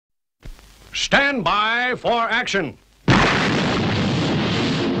Stand by for action.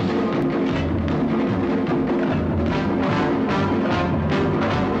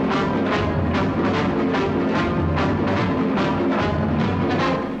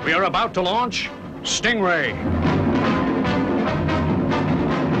 We are about to launch Stingray.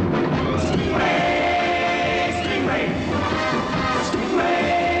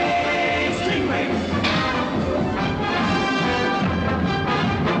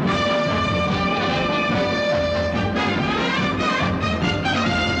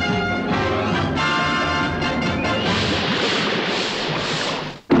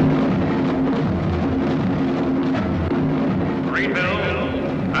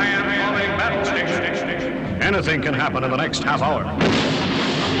 Anything can happen in the next half hour.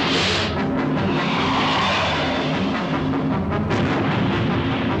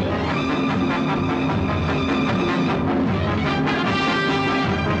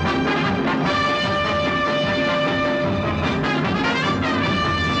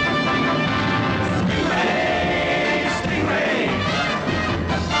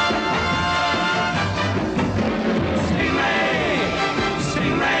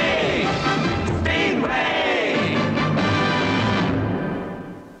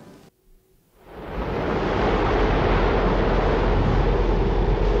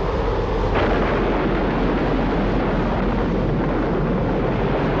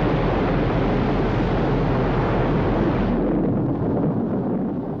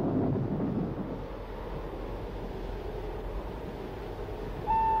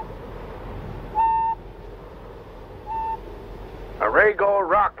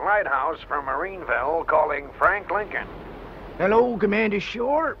 Lighthouse from Marineville calling Frank Lincoln. Hello, Commander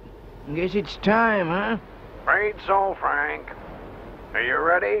Short. Guess it's time, huh? Afraid so, Frank. Are you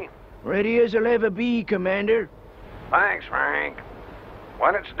ready? Ready as I'll ever be, Commander. Thanks, Frank.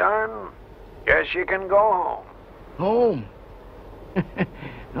 When it's done, guess you can go home. Home?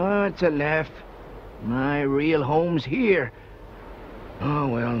 Oh, it's a laugh. My real home's here. Oh,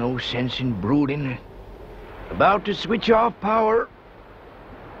 well, no sense in brooding. About to switch off power.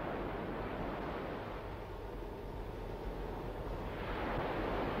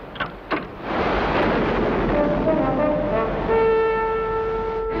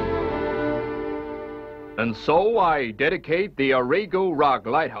 And so I dedicate the Arrigo Rock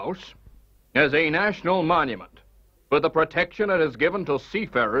Lighthouse as a national monument for the protection it has given to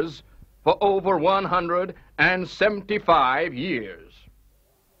seafarers for over 175 years.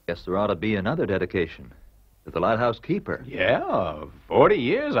 Guess there ought to be another dedication to the lighthouse keeper. Yeah, 40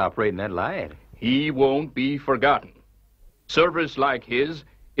 years operating that light. He won't be forgotten. Service like his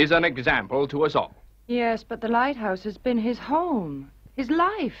is an example to us all. Yes, but the lighthouse has been his home, his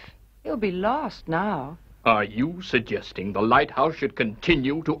life. He'll be lost now. Are you suggesting the lighthouse should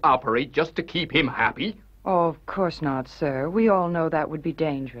continue to operate just to keep him happy? Oh, of course not, sir. We all know that would be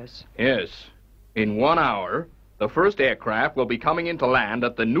dangerous. Yes. In 1 hour, the first aircraft will be coming into land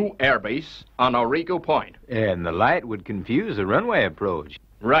at the new airbase on Arrigo Point. And the light would confuse the runway approach.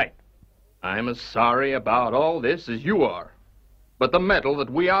 Right. I'm as sorry about all this as you are. But the medal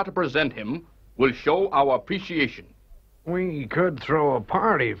that we are to present him will show our appreciation. We could throw a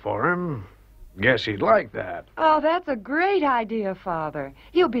party for him. Guess he'd like that. Oh, that's a great idea, Father.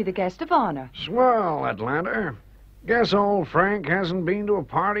 He'll be the guest of honor. Swell, Atlanta. Guess old Frank hasn't been to a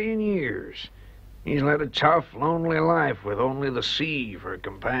party in years. He's led a tough, lonely life with only the sea for a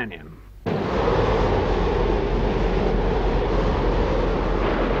companion.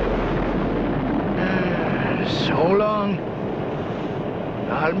 So long.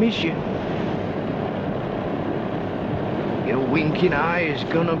 I'll miss you. Your winking eye is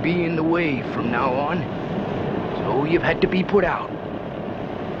gonna be in the way from now on. So you've had to be put out.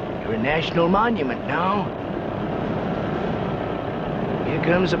 You're a national monument now. Here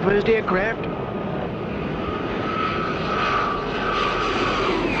comes the first aircraft.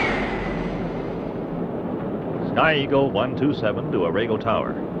 Sky Eagle 127 to Arrigo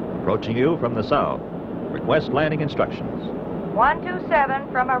Tower. Approaching you from the south. Request landing instructions.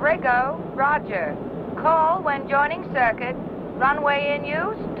 127 from Arrigo, roger. Call when joining circuit. Runway in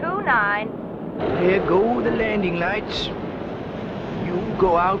use, 29. There go the landing lights. You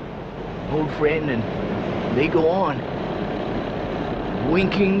go out, old friend, and they go on.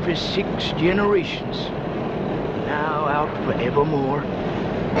 Winking for 6 generations. Now out forevermore.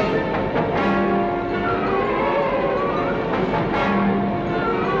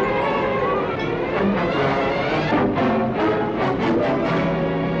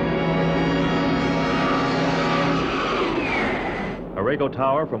 Arrigo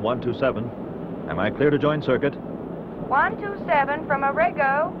Tower from 127. Am I clear to join circuit? 127 from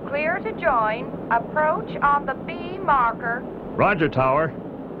Arrigo, clear to join. Approach on the B marker. Roger, Tower.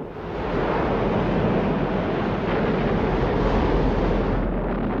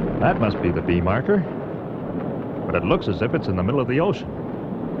 That must be the B marker. But it looks as if it's in the middle of the ocean.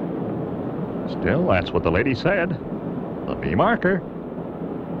 Still, that's what the lady said. The B marker.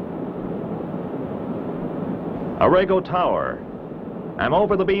 Arrigo Tower. I'm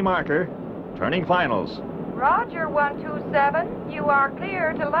over the B marker. Turning finals. Roger, 127. You are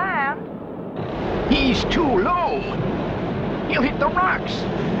clear to land. He's too low. He'll hit the rocks.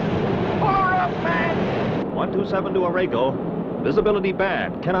 Pull her up, man. 127 to Arrigo. Visibility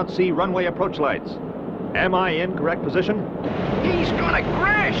bad. Cannot see runway approach lights. Am I in correct position? He's gonna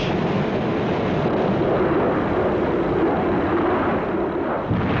crash.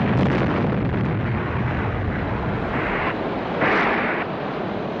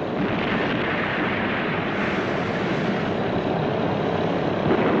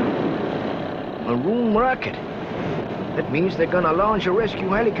 Maroon rocket. That means they're gonna launch a rescue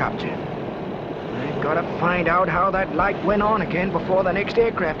helicopter. I've gotta find out how that light went on again before the next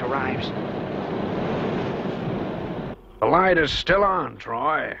aircraft arrives. The light is still on,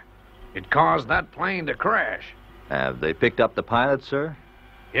 Troy. It caused that plane to crash. Have they picked up the pilot, sir?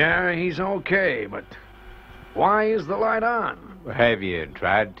 Yeah, he's okay, but why is the light on? Have you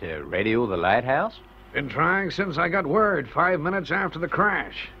tried to radio the lighthouse? Been trying since I got word 5 minutes after the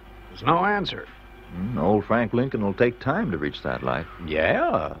crash. There's no answer. Old Frank Lincoln will take time to reach that light.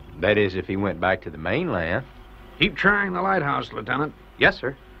 Yeah, that is if he went back to the mainland. Keep trying the lighthouse, Lieutenant. Yes,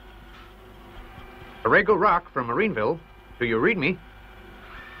 sir. Arrigo Rock from Marineville. Do you read me?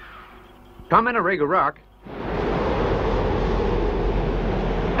 Come in, Arrigo Rock.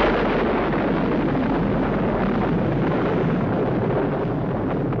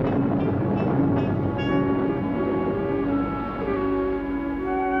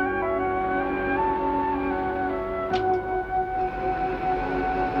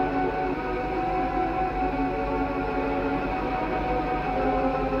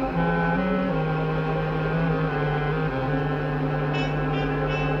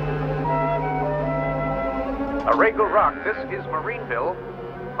 Arrigo Rock, this is Marineville.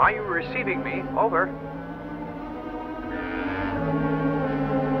 Are you receiving me? Over.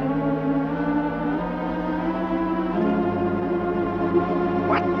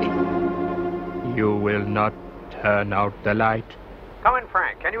 What? You will not turn out the light. Come in,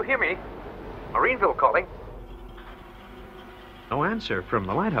 Frank. Can you hear me? Marineville calling. No answer from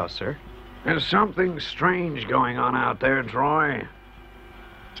the lighthouse, sir. There's something strange going on out there, Troy.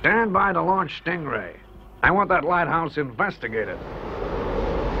 Stand by to launch Stingray. I want that lighthouse investigated.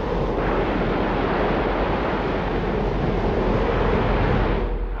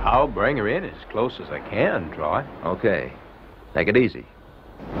 I'll bring her in as close as I can, Troy. Okay. Take it easy.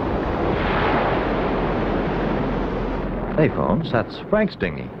 Hey, Phones, that's Frank's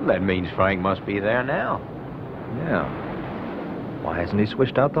dinghy. That means Frank must be there now. Yeah. Why hasn't he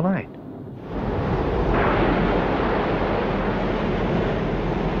switched out the light?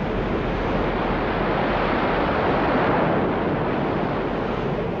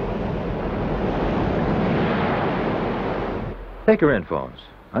 Take her in, Phones.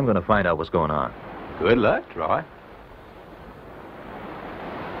 I'm going to find out what's going on. Good luck, Troy.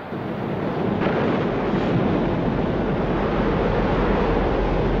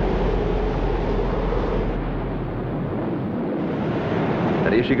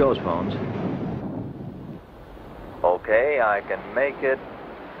 And here she goes, Phones. Okay, I can make it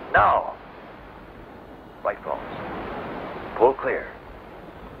now. Right, Phones. Pull clear.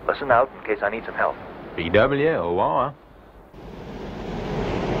 Listen out in case I need some help. PWOR.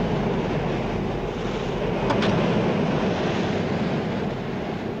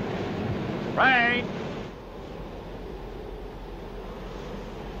 Frank!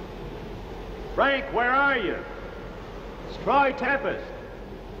 Frank, where are you? It's Troy Tempest.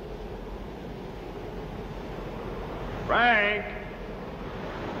 Frank!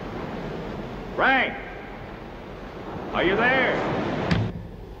 Frank! Are you there?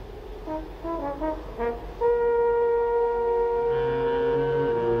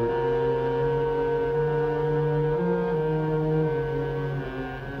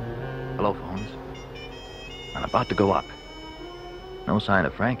 Hello, Phones. I'm about to go up. No sign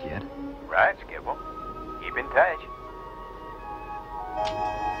of Frank yet. Right, Skipper. Keep in touch.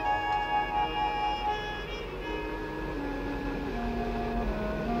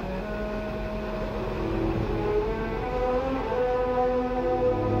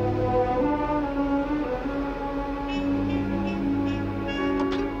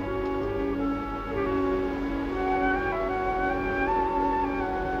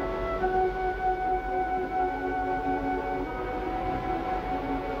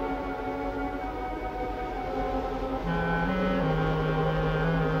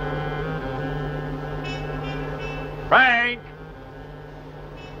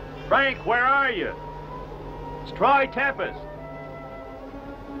 Frank, where are you? It's Troy Tempest.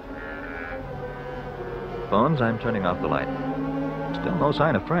 Bones, I'm turning off the light. Still no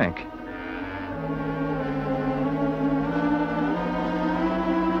sign of Frank.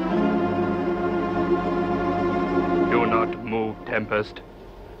 Do not move, Tempest,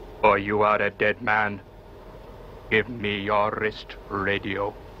 or you are a dead man. Give me your wrist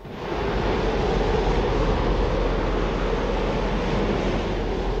radio.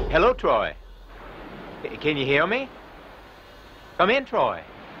 Hello, Troy. Can you hear me? Come in, Troy.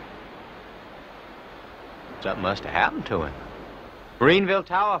 Something must have happened to him. Greenville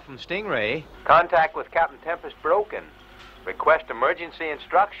Tower from Stingray. Contact with Captain Tempest broken. Request emergency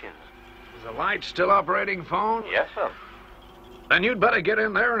instructions. Is the light still operating, phone? Yes, sir. Then you'd better get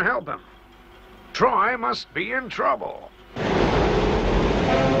in there and help him. Troy must be in trouble.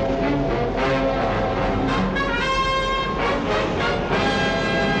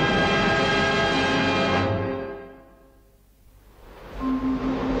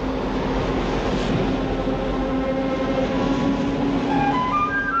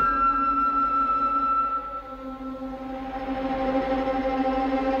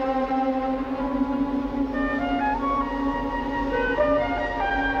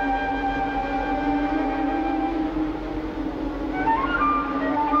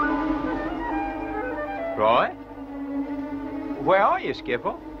 Troy? Where are you,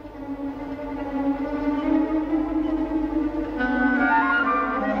 Skipper?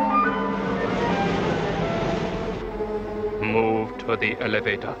 Move to the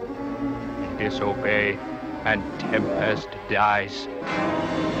elevator. Disobey, and Tempest dies.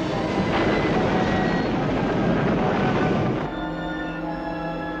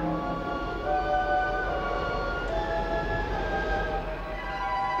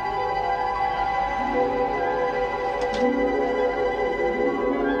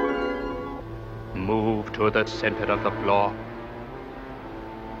 Move to the center of the floor.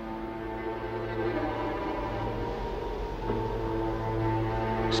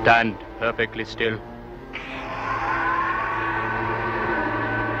 Stand perfectly still.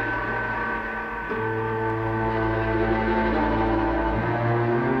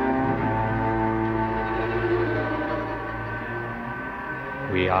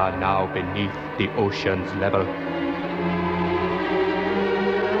 We are now beneath the ocean's level.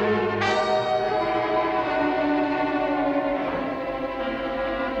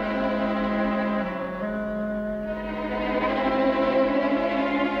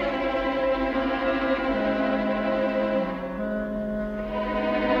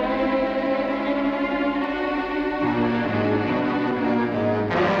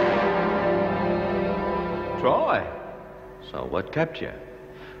 Troy. So what kept you?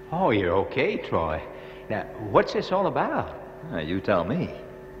 Oh, you're okay, Troy. Now, what's this all about? You tell me.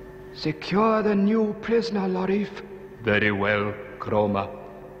 Secure the new prisoner, Larif. Very well, Chroma.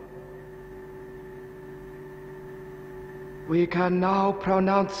 We can now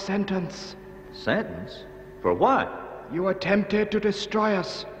pronounce sentence. Sentence? For what? You attempted to destroy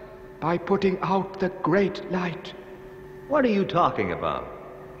us by putting out the great light. What are you talking about?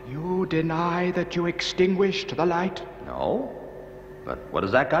 You deny that you extinguished the light? No. But what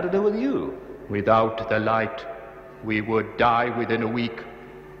does that got to do with you? Without the light, we would die within a week.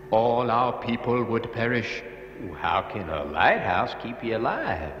 All our people would perish. How can a lighthouse keep you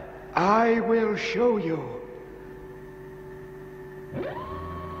alive? I will show you.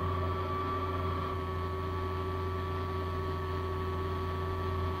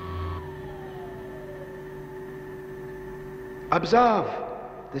 Observe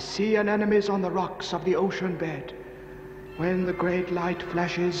the sea anemones on the rocks of the ocean bed. When the great light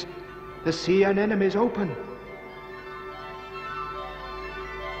flashes, the sea anemones open.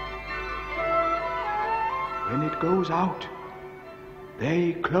 When it goes out,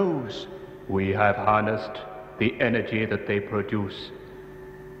 they close. We have harnessed the energy that they produce.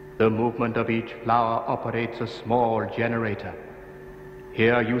 The movement of each flower operates a small generator.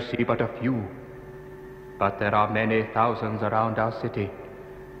 Here you see but a few, but there are many thousands around our city,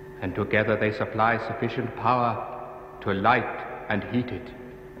 and together they supply sufficient power to light and heat it.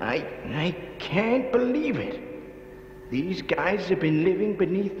 I can't believe it. These guys have been living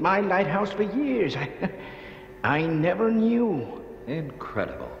beneath my lighthouse for years. I never knew.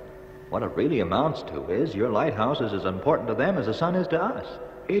 Incredible. What it really amounts to is your lighthouse is as important to them as the sun is to us.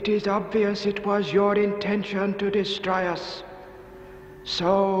 It is obvious it was your intention to destroy us.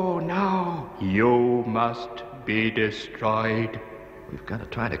 So now... You must be destroyed. We've got to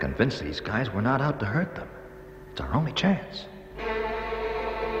try to convince these guys we're not out to hurt them. It's our only chance.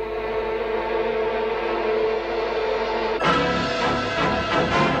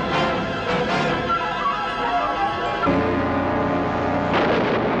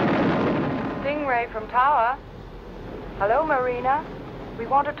 Hello, Marina. We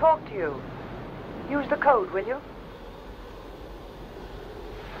want to talk to you. Use the code, will you?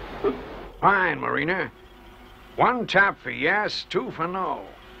 Fine, Marina. 1 tap for yes, 2 for no.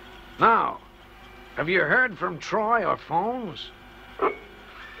 Now, have you heard from Troy or phones?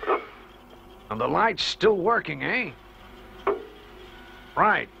 And the light's still working, eh?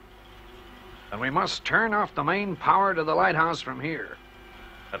 Right. Then we must turn off the main power to the lighthouse from here.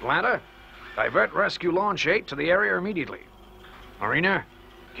 Atlanta, divert Rescue Launch 8 to the area immediately. Marina,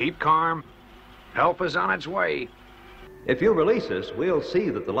 keep calm. Help is on its way. If you release us, we'll see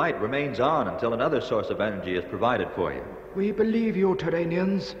that the light remains on until another source of energy is provided for you. We believe you,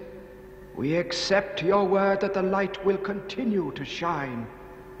 Terranians. We accept your word that the light will continue to shine.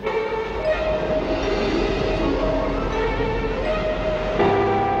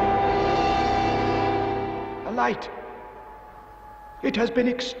 The light. It has been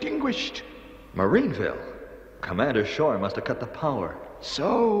extinguished. Marineville. Commander Shore must have cut the power.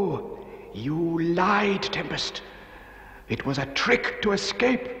 So, you lied, Tempest. It was a trick to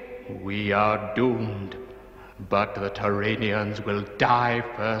escape. We are doomed, but the Terranians will die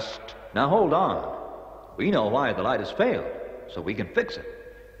first. Now hold on. We know why the light has failed, so we can fix it.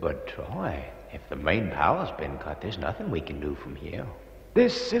 But Troy, if the main power's been cut, there's nothing we can do from here.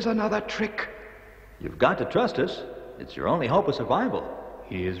 This is another trick. You've got to trust us. It's your only hope of survival.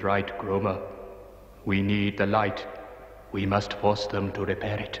 He is right, Gromer. We need the light. We must force them to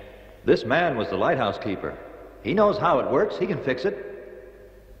repair it. This man was the lighthouse keeper. He knows how it works. He can fix it.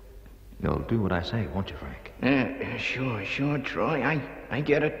 You'll do what I say, won't you, Frank? Sure, Troy. I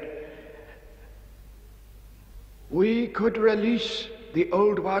get it. We could release the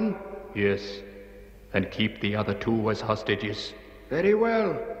old one. Yes, and keep the other 2 as hostages. Very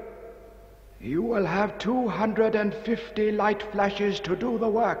well. You will have 250 light flashes to do the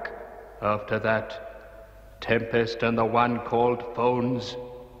work. After that, Tempest and the one called Phones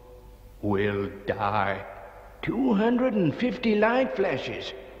will die. 250 light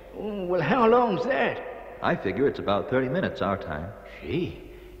flashes? Well, how long's that? I figure it's about 30 minutes our time. Gee,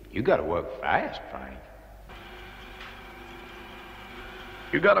 you gotta work fast, Frank.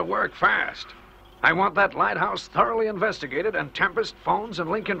 You gotta work fast. I want that lighthouse thoroughly investigated and Tempest, Phones, and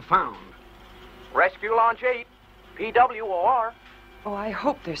Lincoln found. Rescue Launch 8. PWOR. Oh, I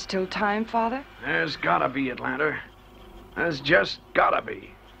hope there's still time, Father. There's gotta be, Atlanta. There's just gotta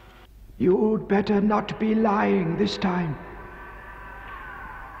be. You'd better not be lying this time.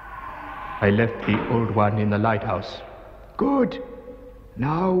 I left the old one in the lighthouse. Good.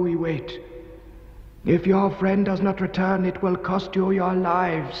 Now we wait. If your friend does not return, it will cost you your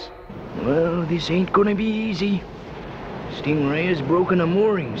lives. Well, this ain't gonna be easy. Stingray has broken the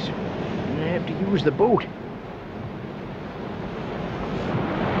moorings. I have to use the boat.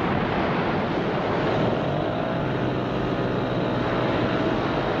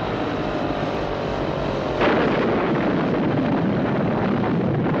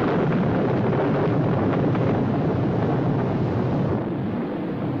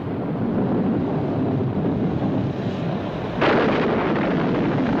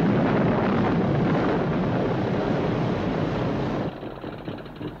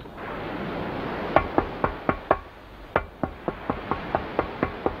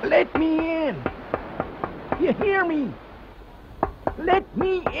 Let me in! You hear me? Let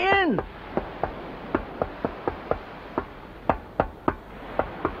me in!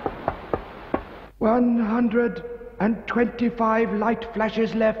 $125 light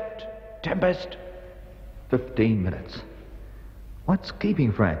flashes left, Tempest. 15 minutes. What's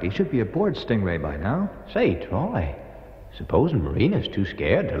keeping Frank? He should be aboard Stingray by now. Say, Troy, supposing Marina's too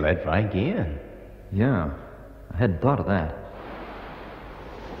scared to let Frank in. Yeah, I hadn't thought of that.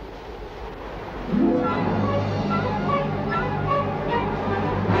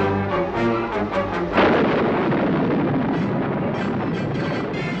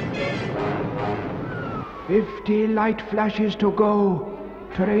 $50 light flashes to go,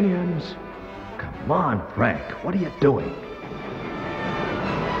 Terranians. Come on, Frank. What are you doing?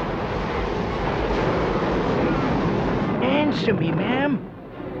 Answer me, ma'am.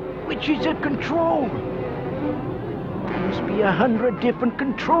 Which is the control? There must be 100 different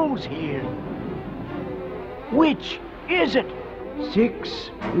controls here. Which is it? 6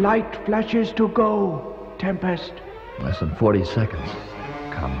 light flashes to go, Tempest. Less than 40 seconds.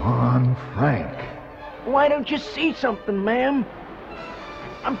 Come on, Frank. Why don't you see something, ma'am?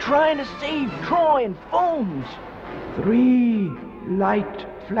 I'm trying to save Troy and Phones. 3 light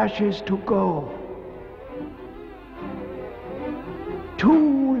flashes to go.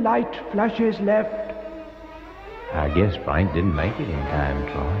 2 light flashes left. I guess Frank didn't make it in time,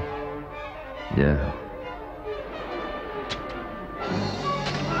 Troy. Yeah.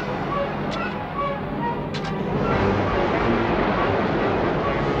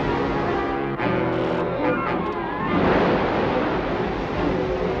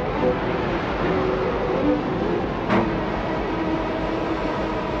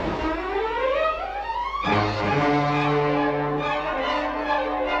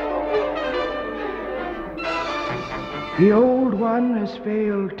 The old one has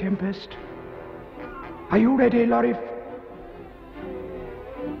failed, Tempest. Are you ready, Lorif?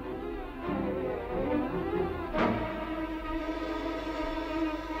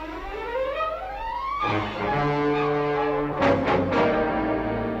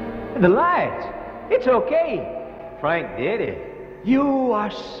 The lights. It's okay. Frank did it. You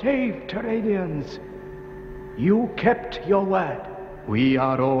are saved, Terranians. You kept your word. We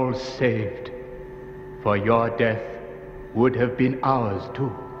are all saved, for your death would have been ours too.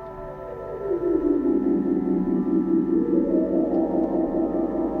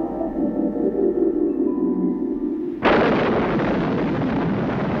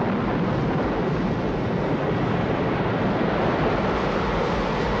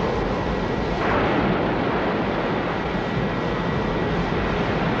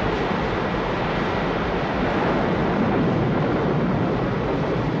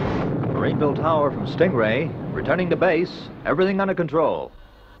 Marine-built tower from Stingray, returning to base, everything under control.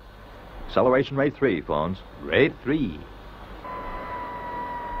 Acceleration rate 3, phones. Rate 3.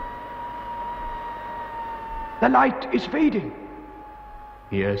 The light is fading.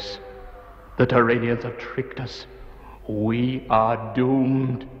 Yes, the Terranians have tricked us. We are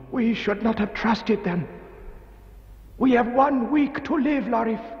doomed. We should not have trusted them. We have 1 week to live,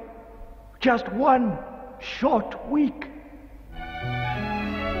 Lorif. Just 1 short week.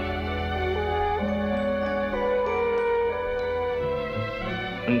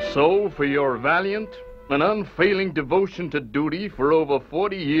 And so, for your valiant and unfailing devotion to duty for over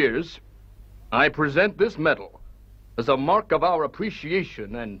 40 years, I present this medal as a mark of our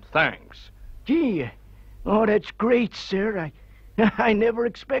appreciation and thanks. Gee, oh, that's great, sir. I never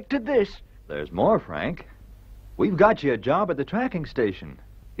expected this. There's more, Frank. We've got you a job at the tracking station.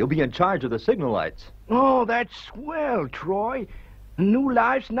 You'll be in charge of the signal lights. Oh, that's swell, Troy. A new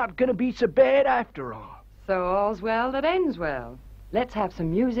life's not gonna be so bad after all. So all's well that ends well. Let's have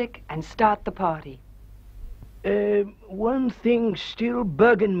some music and start the party. One thing's still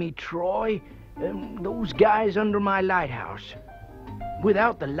bugging me, Troy. Those guys under my lighthouse.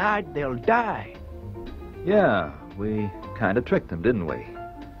 Without the light, they'll die. Yeah, we kind of tricked them, didn't we?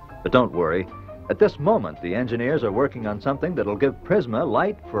 But don't worry. At this moment, the engineers are working on something that'll give Prisma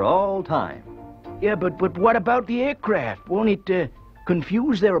light for all time. Yeah, but what about the aircraft? Won't it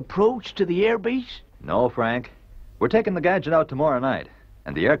confuse their approach to the airbase? No, Frank. We're taking the gadget out tomorrow night,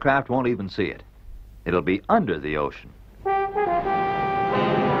 and the aircraft won't even see it. It'll be under the ocean.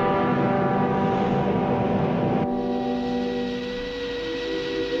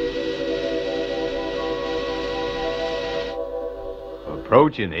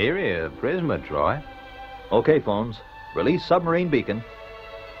 Approaching area of Prisma, Troy. Okay, phones. Release submarine beacon.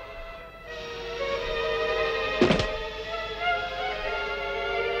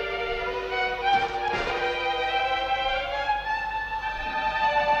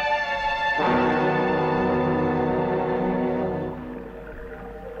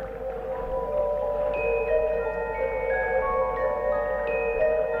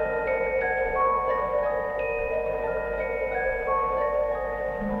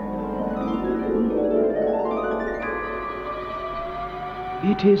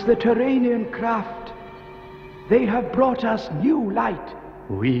 It is the Terranian craft. They have brought us new light.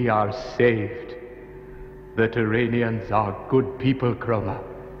 We are saved. The Terranians are good people, Chroma.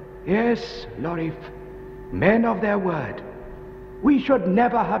 Yes, Lorif. Men of their word. We should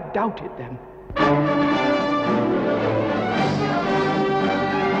never have doubted them.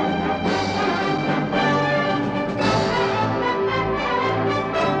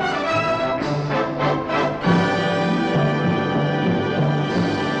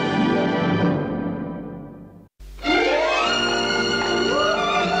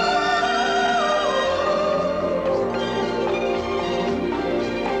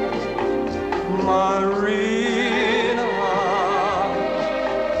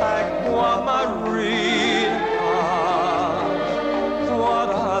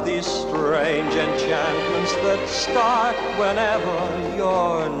 Start whenever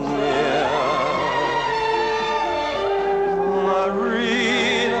you're near.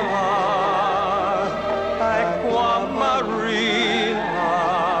 Marina, aqua marina.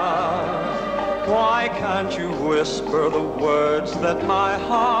 Why can't you whisper the words that my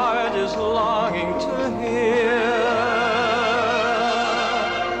heart is longing to hear?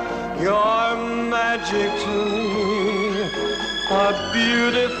 Your magic to me, a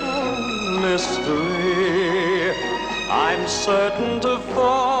beautiful mystery. I'm certain to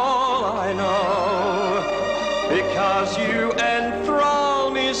fall, I know, because you enthrall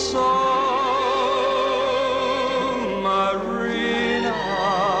me so, Marina,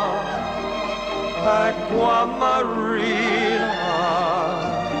 Aqua Marina.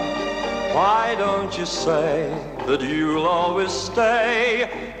 Why don't you say that you'll always stay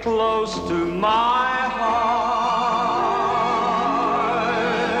close to my heart?